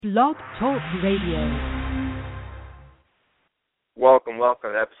Blog Talk Radio. Welcome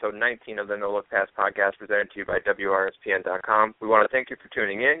to episode 19 of the No Look Pass podcast presented to you by WRSPN.com. We want to thank you for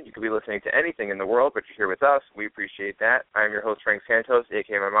tuning in. You could be listening to anything in the world, but you're here with us. We appreciate that. I'm your host, Frank Santos,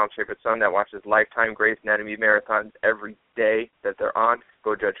 a.k.a. my mom's favorite son that watches Lifetime Grey's Anatomy marathons every day that they're on.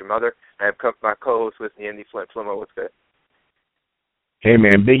 Go judge your mother. I have my co-host with me, Andy Flint. Flimmo, what's good? Hey,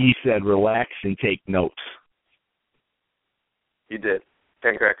 man, Biggie said relax and take notes. You did.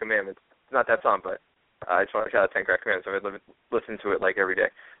 10 Crack Commandments. It's not that song, but I just want to shout out 10 Crack Commandments. I would listen to it like every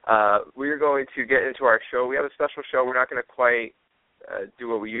day. We're going to get into our show. We have a special show. We're not going to quite do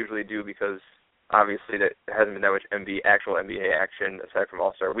what we usually do because obviously there hasn't been that much actual NBA action aside from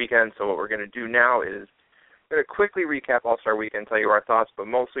All-Star Weekend. So what we're going to do now is we're going to quickly recap All-Star Weekend, tell you our thoughts, but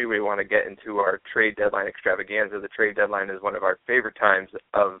mostly we want to get into our trade deadline extravaganza. The trade deadline is one of our favorite times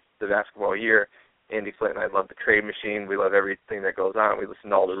of the basketball year. Andy Flint and I love the trade machine. We love everything that goes on. We listen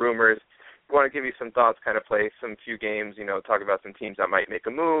to all the rumors. We want to give you some thoughts, kind of play some few games, talk about some teams that might make a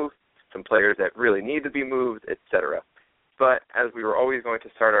move, some players that really need to be moved, etc. But as we were always going to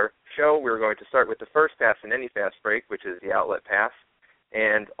start our show, we were going to start with the first pass in any fast break, which is the outlet pass.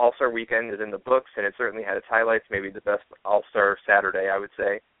 And All-Star Weekend is in the books, and it certainly had its highlights, maybe the best All-Star Saturday, I would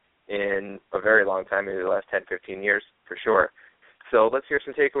say, in a very long time, maybe the last 10, 15 years for sure. So let's hear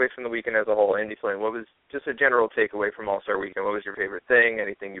some takeaways from the weekend as a whole. Andy Flynn, what was just a general takeaway from All-Star Weekend? What was your favorite thing?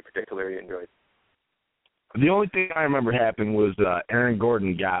 Anything you particularly enjoyed? The only thing I remember happened was Aaron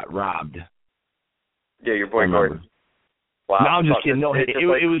Gordon got robbed. Yeah, your boy Gordon. Wow. No, I'm just kidding. No, it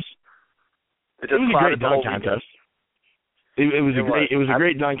was a great dunk contest. It was a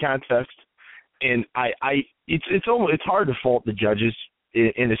great dunk contest, and it's hard to fault the judges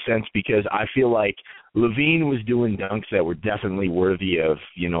in a sense because I feel like Levine was doing dunks that were definitely worthy of,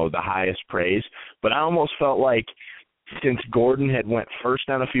 the highest praise. But I almost felt like since Gordon had went first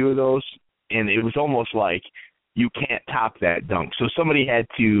on a few of those, and it was almost like you can't top that dunk. So somebody had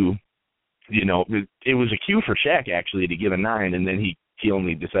to, it was a cue for Shaq actually to give a 9, and then he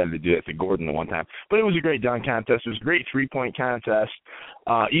only decided to do it to Gordon the one time. But it was a great dunk contest. It was a great three-point contest.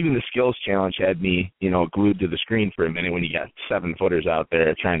 Even the skills challenge had me, glued to the screen for a minute when you got 7-footers out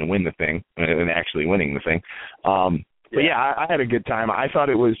there trying to win the thing and actually winning the thing. But yeah, I had a good time. I thought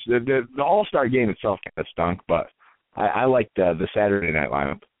it was the All-Star game itself kind of stunk, but I liked the Saturday night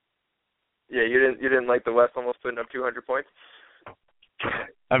lineup. Yeah, you didn't like the West almost putting up 200 points?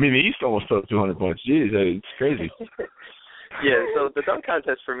 I mean, the East almost put up 200 points. Jeez, it's crazy. Yeah, so the dunk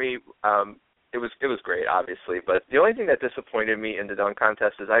contest for me, it was great, obviously. But the only thing that disappointed me in the dunk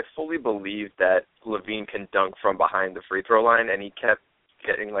contest is I fully believed that Levine can dunk from behind the free throw line, and he kept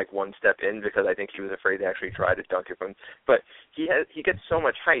getting like one step in because I think he was afraid to actually try to dunk it from. But he gets so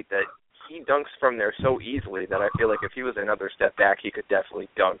much height that he dunks from there so easily that I feel like if he was another step back, he could definitely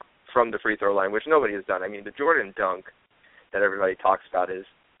dunk from the free throw line, which nobody has done. I mean, the Jordan dunk that everybody talks about is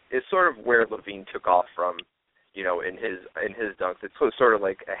sort of where Levine took off from. In his dunks, it's sort of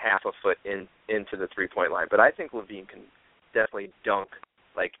like a half a foot into the 3-point line. But I think Levine can definitely dunk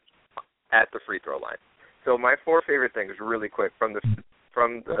like at the free throw line. So my 4 favorite things, really quick, from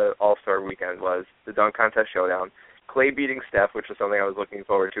the All-Star Weekend was the dunk contest showdown, Clay beating Steph, which was something I was looking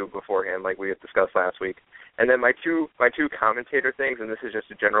forward to beforehand, like we had discussed last week. And then my two commentator things, and this is just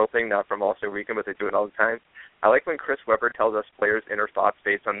a general thing, not from All-Star Weekend, but they do it all the time. I like when Chris Webber tells us players' inner thoughts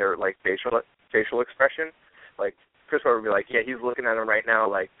based on their like facial expression. Like, Chris Webber would be like, yeah, he's looking at him right now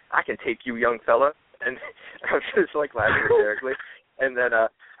like, I can take you, young fella. And I was just, like, laughing hysterically. And then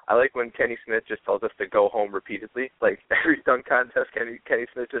I like when Kenny Smith just tells us to go home repeatedly. Like, every dunk contest, Kenny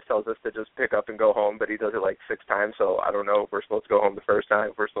Smith just tells us to just pick up and go home, but he does it, like, 6 times. So I don't know if we're supposed to go home the first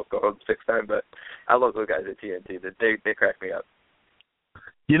time, if we're supposed to go home the 6th time. But I love those guys at TNT. They crack me up.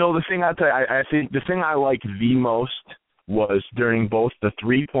 The thing I think the thing I liked the most was during both the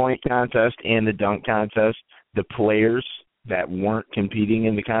 3-point contest and the dunk contest, the players that weren't competing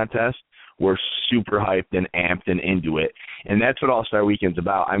in the contest were super hyped and amped and into it. And that's what All-Star Weekend's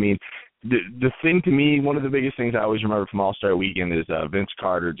about. I mean, the thing to me, one of the biggest things I always remember from All-Star Weekend is Vince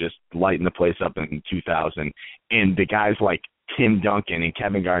Carter just lighting the place up in 2000. And the guys like Tim Duncan and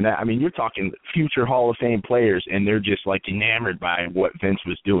Kevin Garnett, I mean, you're talking future Hall of Fame players, and they're just like enamored by what Vince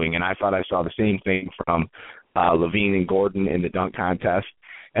was doing. And I thought I saw the same thing from Levine and Gordon in the dunk contest.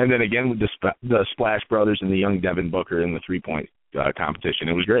 And then again with the Splash Brothers and the young Devin Booker in the 3-point competition.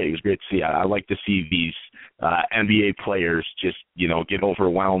 It was great. It was great to see. I like to see these NBA players just, get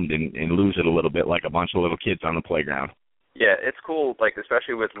overwhelmed and lose it a little bit like a bunch of little kids on the playground. Yeah, it's cool, like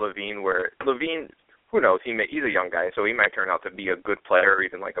especially with Levine, where Levine, who knows, he's a young guy, so he might turn out to be a good player, or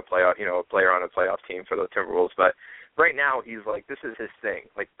even like a playoff, a player on a playoff team for the Timberwolves. But right now he's like, this is his thing.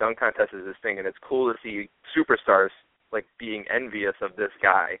 Like, dunk contest is his thing, and it's cool to see superstars like being envious of this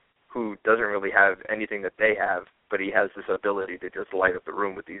guy who doesn't really have anything that they have, but he has this ability to just light up the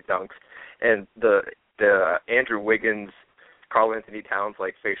room with these dunks. And the Andrew Wiggins, Karl Anthony Towns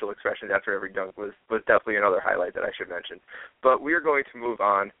like facial expressions after every dunk was definitely another highlight that I should mention. But we are going to move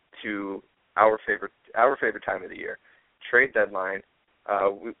on to our favorite time of the year, trade deadline.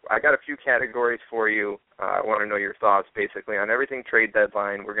 I got a few categories for you. I want to know your thoughts basically on everything trade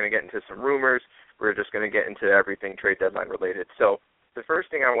deadline. We're going to get into some rumors. We're just going to get into everything trade deadline related. So the first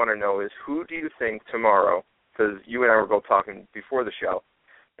thing I want to know is, who do you think tomorrow, because you and I were both talking before the show,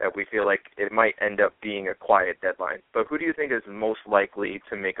 that we feel like it might end up being a quiet deadline, but who do you think is most likely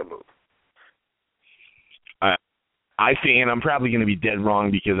to make a move? I think, and I'm probably going to be dead wrong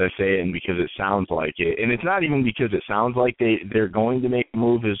because I say it and because it sounds like it, and it's not even because it sounds like they're going to make a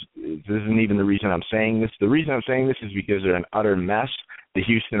move. This isn't even the reason I'm saying this. The reason I'm saying this is because they're an utter mess. The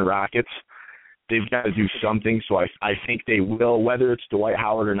Houston Rockets, they've got to do something, so I think they will, whether it's Dwight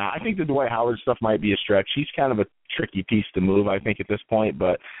Howard or not. I think the Dwight Howard stuff might be a stretch. He's kind of a tricky piece to move, I think, at this point,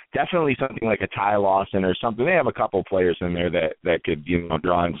 but definitely something like a Ty Lawson or something. They have a couple players in there that could,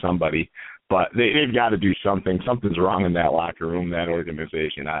 draw in somebody, but they've got to do something. Something's wrong in that locker room, that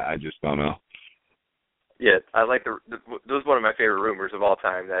organization. I just don't know. Yeah, I like this is one of my favorite rumors of all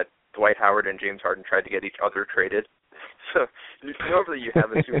time, that Dwight Howard and James Harden tried to get each other traded. So normally you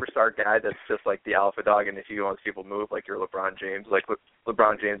have a superstar guy that's just like the alpha dog, and if he wants people move, like you're LeBron James. Like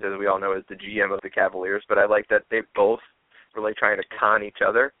LeBron James, as we all know, is the GM of the Cavaliers. But I like that they both were like trying to con each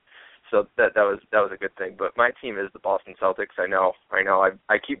other. So that was a good thing. But my team is the Boston Celtics. I know.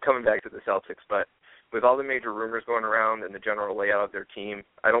 I keep coming back to the Celtics, but with all the major rumors going around and the general layout of their team,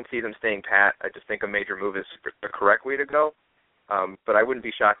 I don't see them staying pat. I just think a major move is the correct way to go. But I wouldn't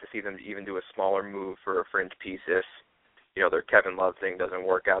be shocked to see them even do a smaller move for a fringe piece if their Kevin Love thing doesn't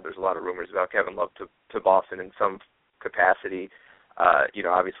work out. There's a lot of rumors about Kevin Love to Boston in some capacity.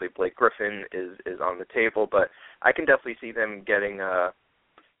 Obviously Blake Griffin is on the table, but I can definitely see them getting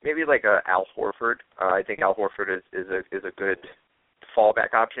maybe like a Al Horford. I think Al Horford is a good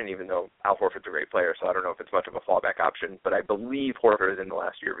fallback option, even though Al Horford's a great player, so I don't know if it's much of a fallback option. But I believe Horford is in the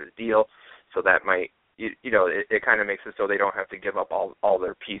last year of his deal, so that might, it kind of makes it so they don't have to give up all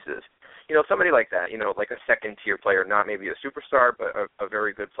their pieces. Somebody like that, like a second-tier player, not maybe a superstar, but a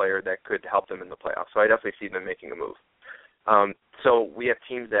very good player that could help them in the playoffs. So I definitely see them making a move. So we have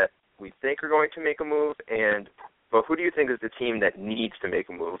teams that we think are going to make a move, but who do you think is the team that needs to make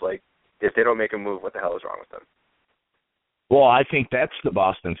a move? Like, if they don't make a move, what the hell is wrong with them? Well, I think that's the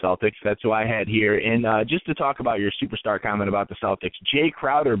Boston Celtics. That's who I had here. And just to talk about your superstar comment about the Celtics, Jay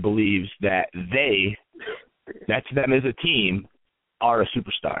Crowder believes that that's them as a team, are a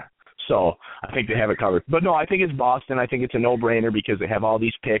superstar. So I think they have it covered. But no, I think it's Boston. I think it's a no-brainer because they have all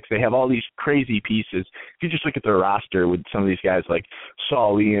these picks. They have all these crazy pieces. If you just look at their roster with some of these guys like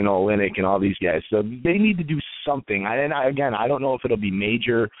Solly and Olynyk and all these guys. So they need to do something. Again, I don't know if it'll be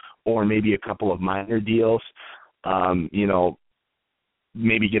major or maybe a couple of minor deals.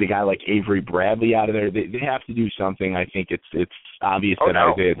 Maybe get a guy like Avery Bradley out of there. They have to do something. I think it's obvious that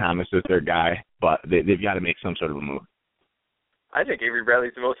Isaiah Thomas is their guy, but they've got to make some sort of a move. I think Avery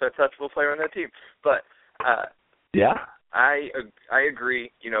Bradley's the most untouchable player on that team. But yeah, I agree,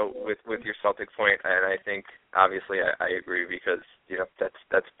 with your Celtics point, and I think obviously I agree because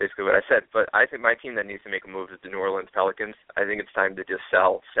that's basically what I said. But I think my team that needs to make a move is the New Orleans Pelicans. I think it's time to just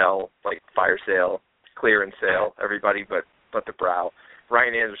sell like fire sale, clear and sale everybody but the brow.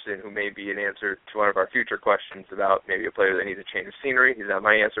 Ryan Anderson, who may be an answer to one of our future questions about maybe a player that needs a change of scenery. He's not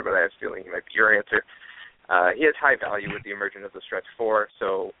my answer, but I have a feeling he might be your answer. He has high value with the emergence of the stretch four,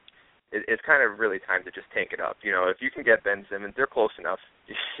 so it's kind of really time to just tank it up. If you can get Ben Simmons, they're close enough.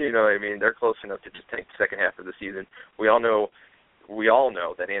 You know what I mean? They're close enough to just tank the second half of the season. We all know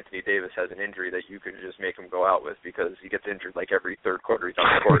that Anthony Davis has an injury that you could just make him go out with because he gets injured like every third quarter he's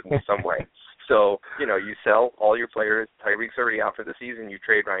on the court in some way. So, you sell all your players. Tyreek's already out for the season. You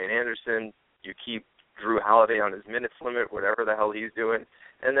trade Ryan Anderson. You keep Drew Holiday on his minutes limit, whatever the hell he's doing.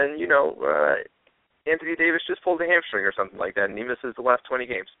 And then, Anthony Davis just pulled a hamstring or something like that, and he misses the last 20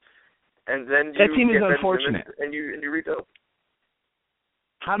 games. And then that team is unfortunate. And you rebuild.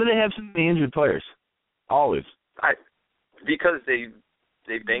 How do they have so many injured players? Always. Because they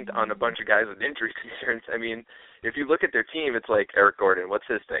banked on a bunch of guys with injury concerns. I mean, if you look at their team, it's like Eric Gordon. What's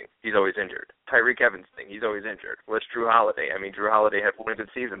his thing? He's always injured. Tyreek Evans' thing. He's always injured. What's Drew Holiday? I mean, Drew Holiday had one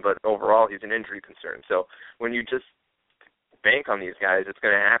good season, but overall he's an injury concern. So when you just bank on these guys, it's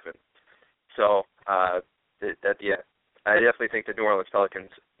going to happen. So, I definitely think the New Orleans Pelicans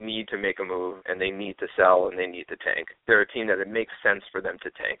need to make a move, and they need to sell, and they need to tank. They're a team that it makes sense for them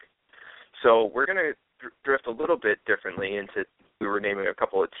to tank. So we're going to drift a little bit differently into, we were naming a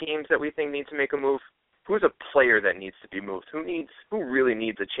couple of teams that we think need to make a move. Who's a player that needs to be moved? Who really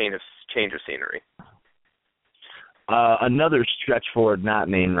needs a change of scenery? Another stretch forward not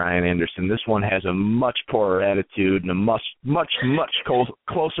named Ryan Anderson. This one has a much poorer attitude and a much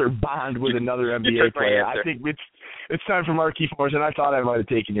closer bond with another NBA player. I think it's time for Markieff Morris, and I thought I might have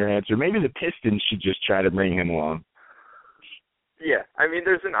taken your answer. Maybe the Pistons should just try to bring him along. Yeah, I mean,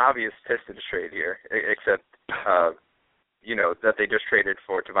 there's an obvious Pistons trade here, except that they just traded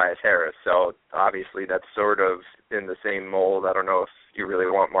for Tobias Harris. So obviously that's sort of in the same mold. I don't know if you really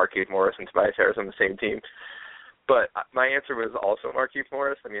want Markieff Morris and Tobias Harris on the same team. But my answer was also Markieff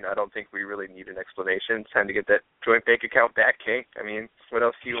Morris. I mean, I don't think we really need an explanation. It's time to get that joint bank account back, King. I mean, what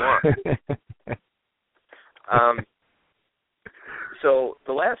else do you want? So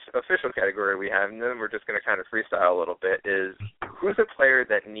the last official category we have, and then we're just going to kind of freestyle a little bit, is who's a player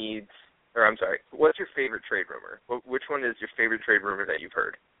that needs – or I'm sorry, what's your favorite trade rumor? Which one is your favorite trade rumor that you've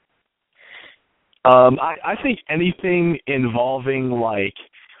heard? I think anything involving, like,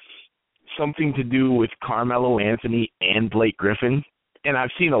 something to do with Carmelo Anthony and Blake Griffin, and I've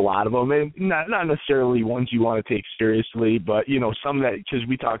seen a lot of them, and not necessarily ones you want to take seriously, but, some that, because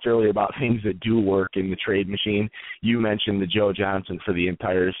we talked earlier about things that do work in the trade machine. You mentioned the Joe Johnson for the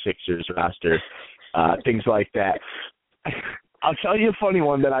entire Sixers roster, things like that. I'll tell you a funny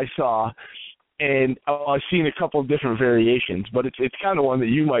one that I saw, and I've seen a couple of different variations, but it's kind of one that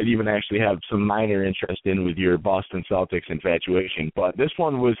you might even actually have some minor interest in with your Boston Celtics infatuation. But this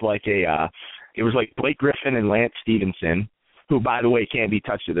one was like it was like Blake Griffin and Lance Stevenson, who, by the way, can't be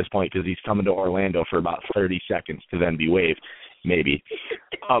touched at this point because he's coming to Orlando for about 30 seconds to then be waived, maybe.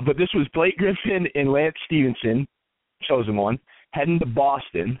 But this was Blake Griffin and Lance Stevenson, chosen one, heading to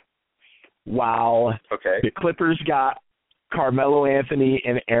Boston, while the Clippers got Carmelo Anthony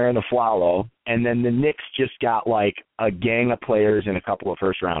and Aaron Aflalo, and then the Knicks just got like a gang of players and a couple of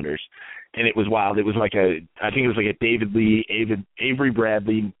first rounders, and it was wild. It was like I think it was like a David Lee, Avery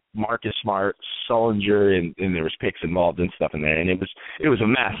Bradley, Marcus Smart, Sullinger, and there was picks involved and stuff in there, and it was a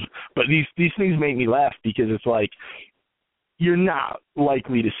mess. But these things make me laugh because it's like you're not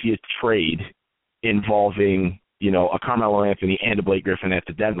likely to see a trade involving a Carmelo Anthony and a Blake Griffin at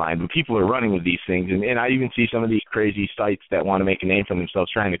the deadline, but people are running with these things, and I even see some of these crazy sites that want to make a name for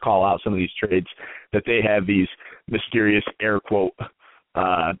themselves trying to call out some of these trades that they have these mysterious air quote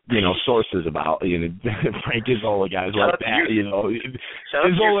sources about, Frank Isola, guys like that,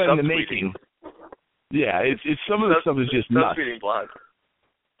 Isola in the making. Yeah, it's some of the stuff is just nuts.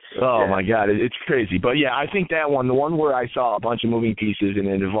 Oh, my God, it's crazy. But, yeah, I think that one, the one where I saw a bunch of moving pieces and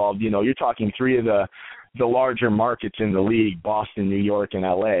it involved, you're talking three of the larger markets in the league, Boston, New York, and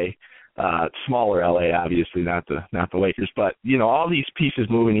L.A., smaller L.A., obviously, not the Lakers. But, all these pieces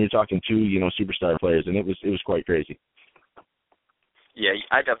moving, you're talking two, superstar players, and it was quite crazy. Yeah,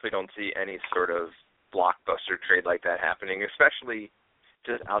 I definitely don't see any sort of blockbuster trade like that happening, especially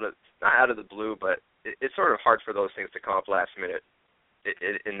just not out of the blue, but it's sort of hard for those things to come up last minute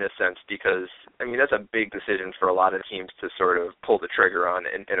in this sense because, I mean, that's a big decision for a lot of teams to sort of pull the trigger on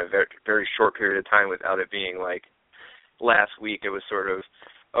in a very, very short period of time without it being like last week it was sort of,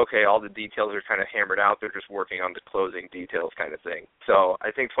 okay, all the details are kind of hammered out, they're just working on the closing details kind of thing. So I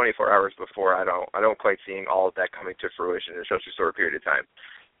think 24 hours before, I don't quite seeing all of that coming to fruition in such a short period of time.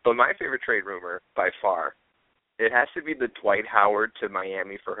 But my favorite trade rumor, by far, it has to be the Dwight Howard to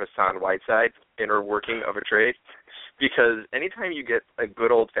Miami for Hassan Whiteside inner working of a trade, because anytime you get a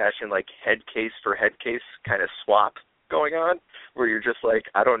good old-fashioned like head case for head case kind of swap going on, where you're just like,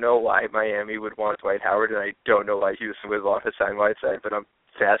 I don't know why Miami would want Dwight Howard, and I don't know why Houston would want Hassan Whiteside, but I'm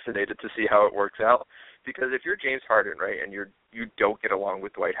fascinated to see how it works out. Because if you're James Harden, right, and you don't get along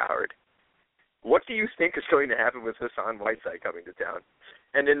with Dwight Howard, what do you think is going to happen with Hassan Whiteside coming to town?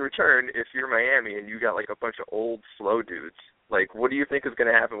 And in return, if you're Miami and you got like a bunch of old, slow dudes, like what do you think is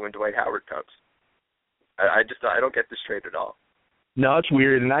going to happen when Dwight Howard comes? I don't get this trade at all. No, it's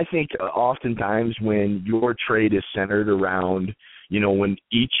weird, and I think oftentimes when your trade is centered around, when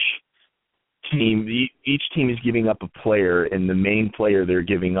each team is giving up a player, and the main player they're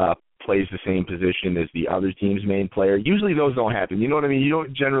giving up plays the same position as the other team's main player, usually those don't happen. You know what I mean? You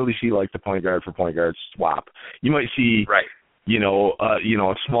don't generally see like the point guard for point guard swap. You might see, right,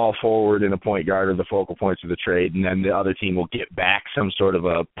 a small forward and a point guard are the focal points of the trade, and then the other team will get back some sort of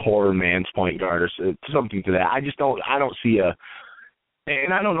a poor man's point guard or something to that. I don't see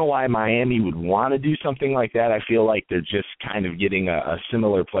and I don't know why Miami would want to do something like that. I feel like they're just kind of getting a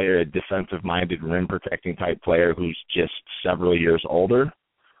similar player, a defensive-minded, rim-protecting type player who's just several years older.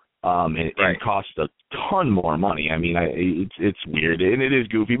 and cost a ton more money. I mean, it's weird and it is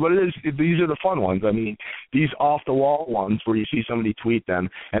goofy, but these are the fun ones. I mean, these off the wall ones where you see somebody tweet them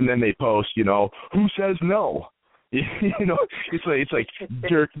and then they post, who says no? It's like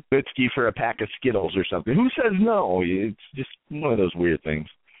Dirk Nowitzki for a pack of Skittles or something. Who says no? It's just one of those weird things.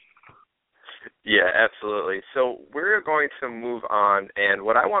 Yeah, absolutely. So we're going to move on, and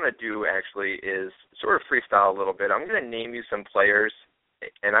what I want to do actually is sort of freestyle a little bit. I'm going to name you some players,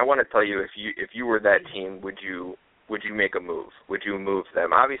 and I want to tell you if you were that team, would you make a move? Would you move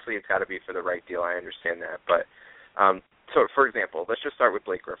them? Obviously, it's got to be for the right deal. I understand that, but so for example, let's just start with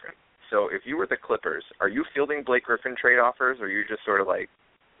Blake Griffin. So if you were the Clippers, are you fielding Blake Griffin trade offers, or are you just sort of like,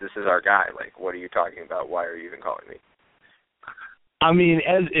 this is our guy? Like, what are you talking about? Why are you even calling me? I mean,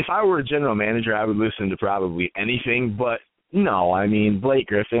 if I were a general manager, I would listen to probably anything, but no, I mean, Blake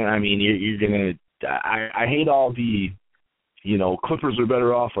Griffin, I mean, you're going to, I hate all the, Clippers are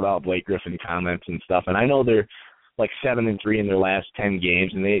better off without Blake Griffin comments and stuff, and I know they're like 7-3 in their last 10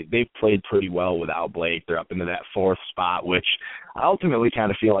 games, and they've played pretty well without Blake. They're up into that fourth spot, which I ultimately kind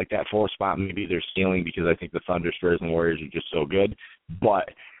of feel like that fourth spot maybe they're stealing because I think the Thunder, Spurs, and Warriors are just so good, but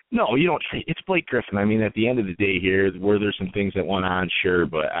no, you don't. It's Blake Griffin. I mean, at the end of the day here, were there some things that went on? Sure,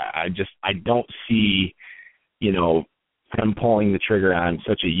 but I don't see, him pulling the trigger on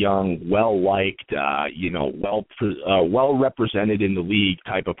such a young, well-liked, well represented in the league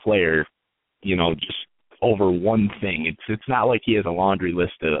type of player, just over one thing. It's not like he has a laundry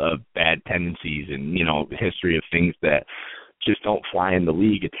list of bad tendencies and, history of things that just don't fly in the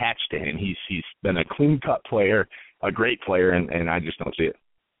league attached to him. He's been a clean-cut player, a great player, and I just don't see it.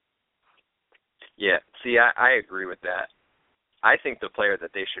 Yeah, see, I agree with that. I think the player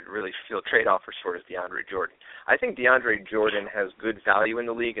that they should really feel trade offers for is DeAndre Jordan. I think DeAndre Jordan has good value in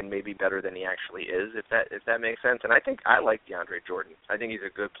the league and maybe better than he actually is, if that makes sense. And I think I like DeAndre Jordan. I think he's a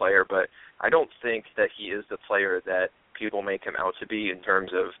good player, but I don't think that he is the player that people make him out to be in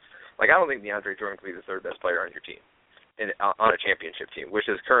terms of, I don't think DeAndre Jordan could be the third best player on your team, on a championship team, which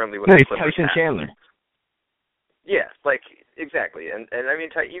is currently what the Clippers Tyson have. Chandler. Yeah, exactly. And I mean,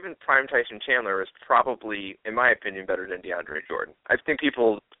 even prime Tyson Chandler is probably, in my opinion, better than DeAndre Jordan. I think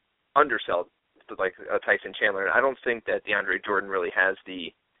people undersell Tyson Chandler, and I don't think that DeAndre Jordan really has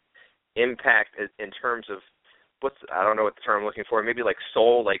the impact in terms of I don't know what the term I'm looking for, maybe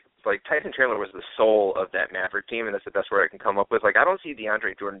soul, like Tyson Chandler was the soul of that Maverick team, and that's the best word I can come up with. I don't see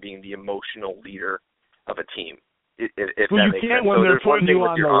DeAndre Jordan being the emotional leader of a team, if that makes sense. When they're putting you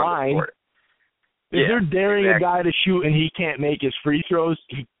on the line. If they're daring exactly. a guy to shoot and he can't make his free throws,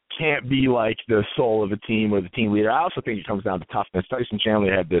 he can't be like the soul of a team or the team leader. I also think it comes down to toughness. Tyson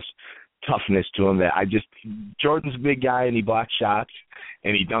Chandler had this toughness to him that Jordan's a big guy and he blocked shots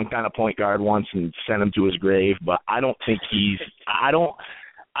and he dunked on a point guard once and sent him to his grave, but I don't think he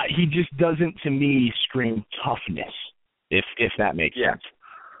just doesn't to me scream toughness, if that makes sense.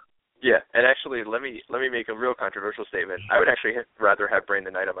 Yeah, and actually, let me make a real controversial statement. I would actually rather have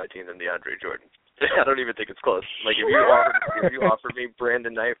Brandon Knight on my team than DeAndre Jordan. I don't even think it's close. If you offer me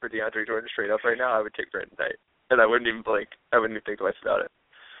Brandon Knight for DeAndre Jordan straight up right now, I would take Brandon Knight, and I wouldn't even blink. I wouldn't even think twice about it.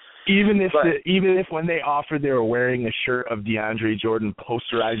 Even if when they offered they were wearing a shirt of DeAndre Jordan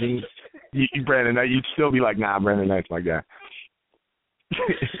posterizing Brandon Knight, you'd still be like, nah, Brandon Knight's my guy.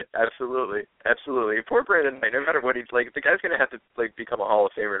 Absolutely. Poor Brandon Knight. No matter what he's the guy's gonna have to become a Hall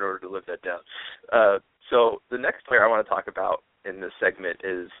of Famer in order to live that down. So the next player I want to talk about in this segment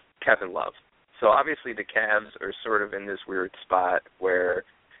is Kevin Love. So obviously the Cavs are sort of in this weird spot where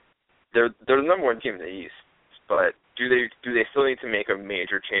they're the number one team in the East, but do they still need to make a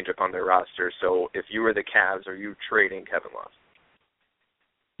major change up on their roster? So if you were the Cavs, are you trading Kevin Love?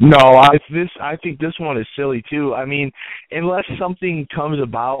 No, I think this one is silly too. I mean, unless something comes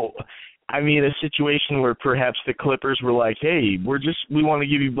about, a situation where perhaps the Clippers were like, hey, we want to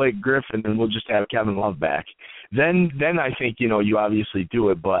give you Blake Griffin and we'll just have Kevin Love back. Then I think, you obviously do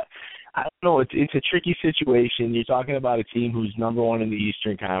it, but I don't know, it's a tricky situation. You're talking about a team who's number one in the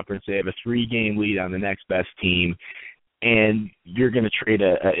Eastern Conference. They have a 3-game lead on the next best team. And you're going to trade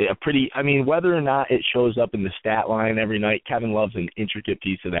a pretty, whether or not it shows up in the stat line every night, Kevin Love's an intricate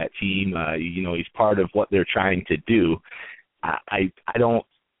piece of that team. He's part of what they're trying to do. I don't,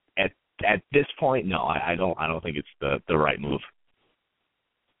 at this point, no, I don't think it's the right move.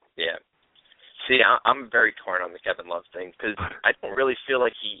 Yeah. See, I'm very torn on the Kevin Love thing because I don't really feel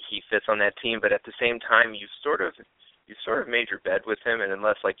like he fits on that team, but at the same time, you sort of made your bed with him, and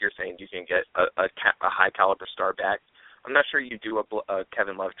unless, like you're saying, you can get a high caliber star back, I'm not sure you do a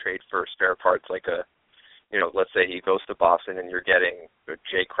Kevin Love trade for spare parts let's say he goes to Boston and you're getting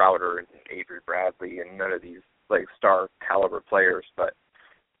Jay Crowder and Avery Bradley and none of these star caliber players. But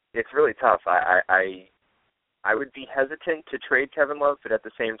it's really tough. I would be hesitant to trade Kevin Love, but at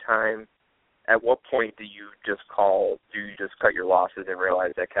the same time, at what point do you just cut your losses and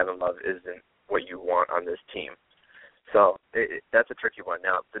realize that Kevin Love isn't what you want on this team? So that's a tricky one.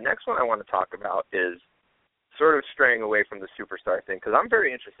 Now, the next one I want to talk about is sort of straying away from the superstar thing, because I'm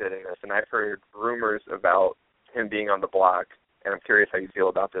very interested in this, and I've heard rumors about him being on the block, and I'm curious how you feel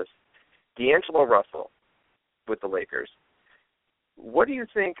about this. D'Angelo Russell with the Lakers. What do you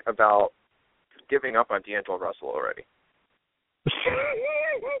think about giving up on D'Angelo Russell already?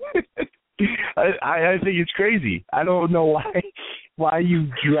 I think it's crazy. I don't know why you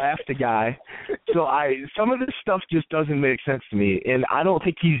draft a guy. So some of this stuff just doesn't make sense to me, and I don't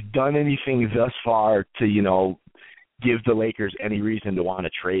think he's done anything thus far to give the Lakers any reason to want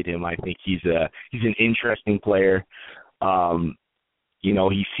to trade him. I think he's an interesting player.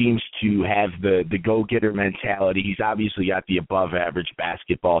 He seems to have the go-getter mentality. He's obviously got the above-average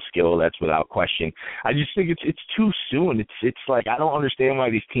basketball skill. That's without question. I just think it's too soon. It's like I don't understand why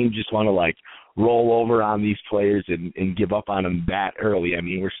these teams just want to roll over on these players and give up on them that early. I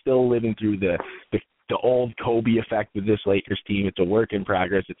mean, we're still living through the old Kobe effect with this Lakers team. It's a work in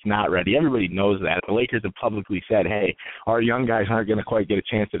progress. It's not ready. Everybody knows that. The Lakers have publicly said, hey, our young guys aren't going to quite get a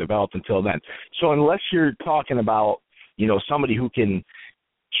chance to develop until then. So unless you're talking about somebody who can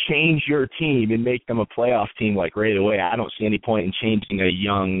change your team and make them a playoff team like right away, I don't see any point in changing a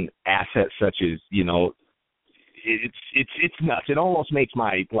young asset such as, it's nuts. It almost makes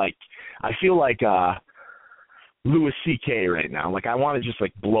I feel like Louis C.K. right now. Like I want to just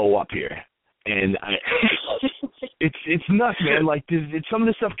blow up here. And it's nuts, man. It's some of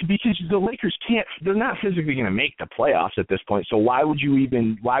this stuff because the Lakers they're not physically going to make the playoffs at this point. So why would you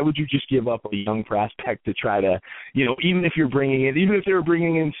just give up a young prospect to try to, even if they were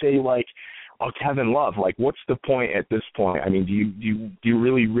bringing in, say, Kevin Love, what's the point at this point? I mean, do you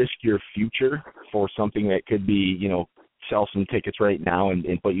really risk your future for something that could be, sell some tickets right now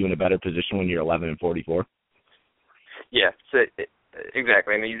and put you in a better position when you're 11-44? Yeah.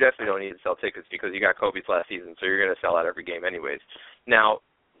 Exactly. I mean, you definitely don't need to sell tickets because you got Kobe's last season, so you're going to sell out every game anyways. Now,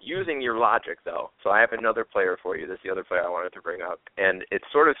 using your logic, though, so I have another player for you. This is the other player I wanted to bring up. And it's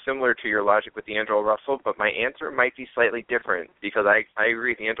sort of similar to your logic with D'Angelo Russell, but my answer might be slightly different because I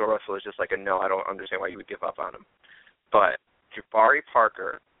agree D'Angelo Russell is just a no. I don't understand why you would give up on him. But Jabari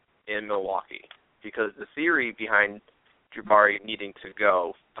Parker in Milwaukee, because the theory behind Jabari needing to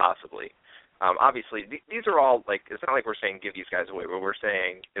go, possibly, obviously, these are all, it's not like we're saying give these guys away, but we're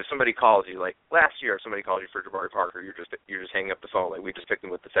saying if somebody calls you, last year if somebody called you for Jabari Parker, you're just hanging up the phone. We just picked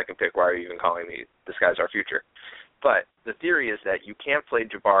him with the second pick. Why are you even calling me? This guy's our future. But the theory is that you can't play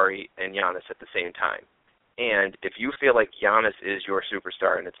Jabari and Giannis at the same time. And if you feel like Giannis is your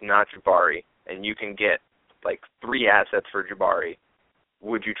superstar and it's not Jabari, and you can get, 3 assets for Jabari,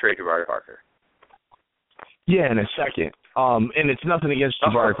 would you trade Jabari Parker? Yeah, in a second. And it's nothing against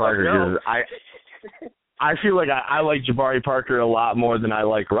Jabari Parker. No. I feel like I like Jabari Parker a lot more than I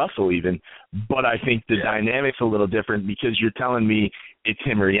like Russell even, but I think the dynamic's a little different because you're telling me it's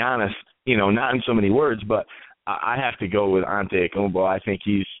him or Giannis, not in so many words, but I have to go with Antetokounmpo. I think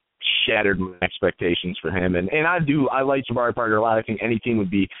he's shattered my expectations for him, and I like Jabari Parker a lot. I think any team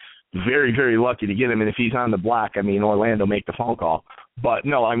would be very, very lucky to get him, and if he's on the block, Orlando make the phone call. But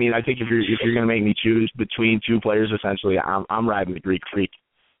no, I think if you're going to make me choose between two players, essentially, I'm riding the Greek Freak.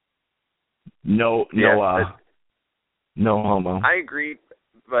 No homo. I agree,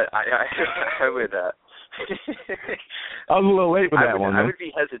 but I would. I was a little late with that one. I would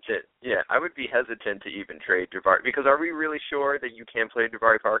be hesitant. Yeah, I would be hesitant to even trade Jabari because are we really sure that you can't play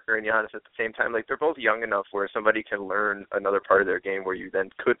Jabari Parker and Giannis at the same time? They're both young enough where somebody can learn another part of their game where you then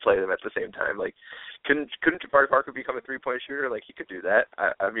could play them at the same time. Couldn't Jabari Parker become a 3-point shooter? He could do that.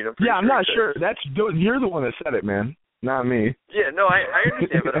 I'm not sure. You're the one that said it, man. Not me. Yeah, no, I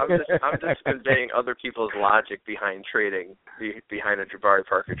understand, but I'm just conveying other people's logic behind trading behind a Jabari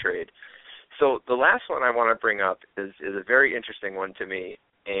Parker trade. So the last one I want to bring up is a very interesting one to me,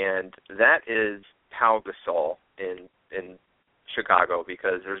 and that is Pau Gasol in Chicago,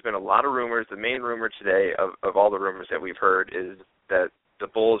 because there's been a lot of rumors. The main rumor today of all the rumors that we've heard is that the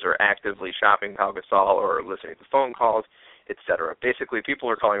Bulls are actively shopping Pau Gasol or listening to phone calls, etc. Basically, people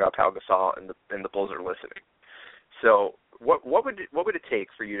are calling out Pau Gasol, and the Bulls are listening. So what would it take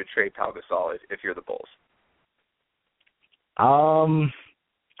for you to trade Pau Gasol if you're the Bulls?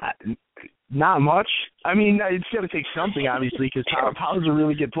 Not much. It's going to take something, obviously, because Pau's a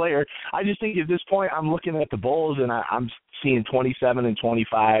really good player. I just think at this point I'm looking at the Bulls, and I'm seeing 27 and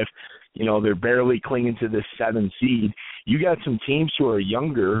 25. They're barely clinging to this 7 seed. You got some teams who are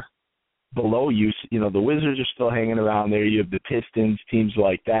younger below you, the Wizards are still hanging around there. You have the Pistons, teams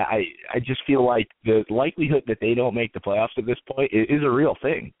like that. I just feel like the likelihood that they don't make the playoffs at this point is a real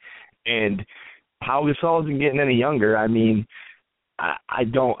thing. And Pau Gasol isn't getting any younger. I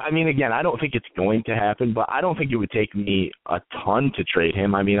don't think it's going to happen, but I don't think it would take me a ton to trade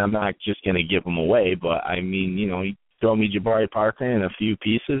him. I'm not just going to give him away, but you throw me Jabari Parker and a few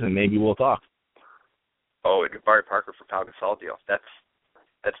pieces, and maybe we'll talk. Oh, a Jabari Parker for Pau Gasol deal. That's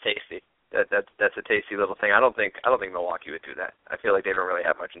tasty. That's a tasty little thing. I don't think Milwaukee would do that. I feel like they don't really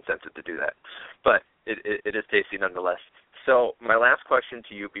have much incentive to do that, but it is tasty nonetheless. So my last question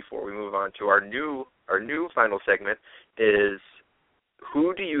to you before we move on to our new final segment is,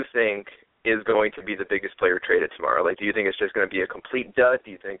 who do you think is going to be the biggest player traded tomorrow? Like, do you think it's just going to be a complete dud?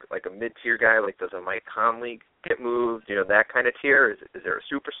 Do you think like a mid-tier guy, like does a Mike Conley get moved? That kind of tier? Is there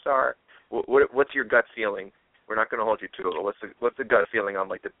a superstar? What's your gut feeling? We're not going to hold you to it, but what's the gut feeling on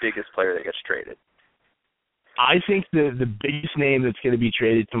like the biggest player that gets traded? I think the biggest name that's going to be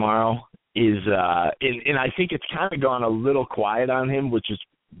traded tomorrow is, and I think it's kind of gone a little quiet on him, which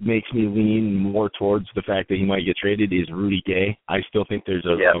makes me lean more towards the fact that he might get traded, is Rudy Gay. I still think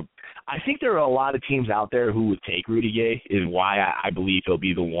I think there are a lot of teams out there who would take Rudy Gay, is why I believe he'll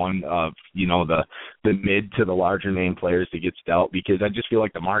be the one of, the mid to the larger name players that gets dealt, because I just feel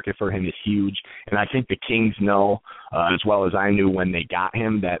like the market for him is huge. And I think the Kings know, as well as I knew when they got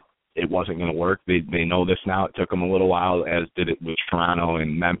him, that it wasn't going to work. They know this now. It took them a little while, as did it with Toronto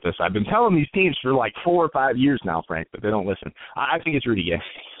and Memphis. I've been telling these teams for like 4 or 5 years now, Frank, but they don't listen. I think it's Rudy Gay.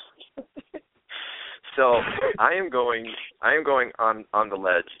 So I am going on the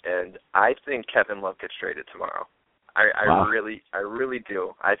ledge, and I think Kevin Love gets traded tomorrow. Wow. I really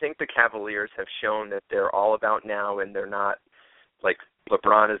do. I think the Cavaliers have shown that they're all about now, and they're not like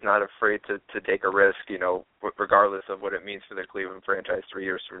LeBron is not afraid to take a risk, regardless of what it means for the Cleveland franchise 3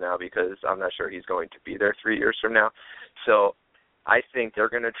 years from now, because I'm not sure he's going to be there 3 years from now. So I think they're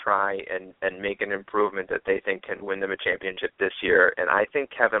going to try and make an improvement that they think can win them a championship this year. And I think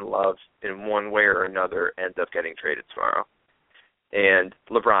Kevin Love, in one way or another, ends up getting traded tomorrow. And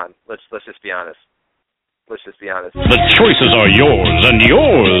LeBron, let's just be honest. Let's just be honest. The choices are yours and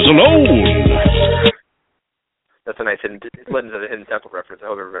yours alone. That's a nice hidden temple reference. I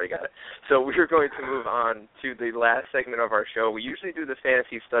hope everybody got it. So we're going to move on to the last segment of our show. We usually do the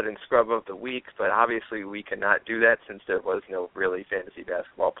fantasy stud and scrub of the week, but obviously we cannot do that since there was no really fantasy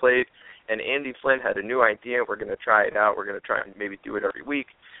basketball played. And Andy Flynn had a new idea. We're going to try it out. We're going to try and maybe do it every week.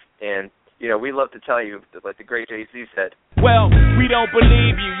 And, we love to tell you, that, like the great Jay-Z said, well, we don't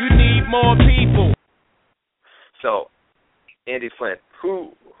believe you. You need more people. So, Andy Flynn,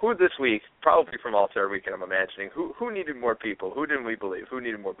 who this week, probably from All-Star Weekend, I'm imagining, who needed more people? Who didn't we believe? Who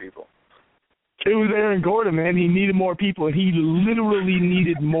needed more people? It was Aaron Gordon, man. He needed more people, and he literally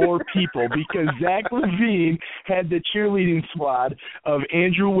needed more people because Zach LaVine had the cheerleading squad of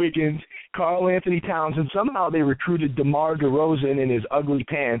Andrew Wiggins, Karl Anthony Towns, and somehow they recruited DeMar DeRozan in his ugly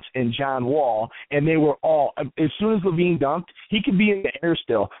pants and John Wall, and they were all, as soon as LaVine dunked, he could be in the air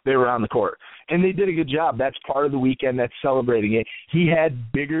still. They were on the court. And they did a good job. That's part of the weekend. That's celebrating it. He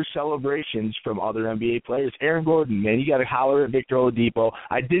had bigger celebrations from other NBA players. Aaron Gordon, man, you got to holler at Victor Oladipo.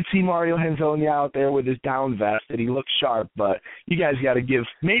 I did see Mario Hezonja out there with his down vest, and he looked sharp, but you guys got to give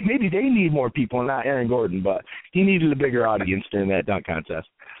 – maybe they need more people, not Aaron Gordon, but he needed a bigger audience during that dunk contest.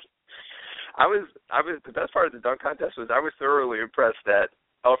 I was the best part of the dunk contest was I was thoroughly impressed that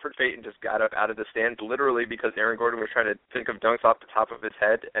Elfrid Payton just got up out of the stands literally because Aaron Gordon was trying to think of dunks off the top of his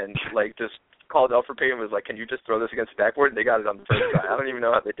head and just called Elfrid Payton and was like, can you just throw this against the backboard? And they got it on the first try. I don't even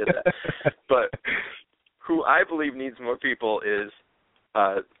know how they did that. But who I believe needs more people is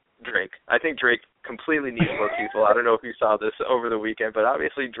Drake. I think Drake completely needs more people. I don't know if you saw this over the weekend, but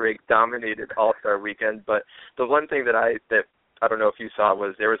obviously Drake dominated All-Star Weekend. But the one thing that I don't know if you saw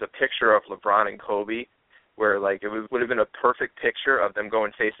was there was a picture of LeBron and Kobe where like would have been a perfect picture of them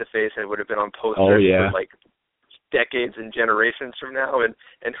going face to face, and it would have been on posters for like decades and generations from now. And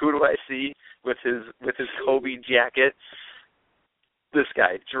who do I see with his Kobe jacket? This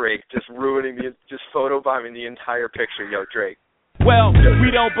guy, Drake, just just photobombing the entire picture. Yo, Drake. Well,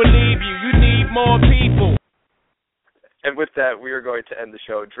 we don't believe you. You need more people. And with that, we are going to end the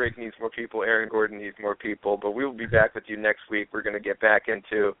show. Drake needs more people. Aaron Gordon needs more people. But we will be back with you next week. We're going to get back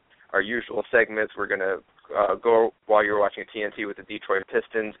into our usual segments. We're going to go while you're watching TNT with the Detroit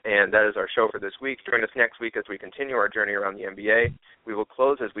Pistons, and that is our show for this week. Join us next week as we continue our journey around the NBA. We will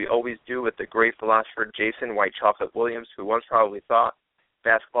close, as we always do, with the great philosopher Jason White Chocolate Williams, who once probably thought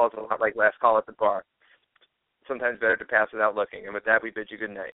basketball is a lot like last call at the bar. Sometimes better to pass without looking. And with that, we bid you good night.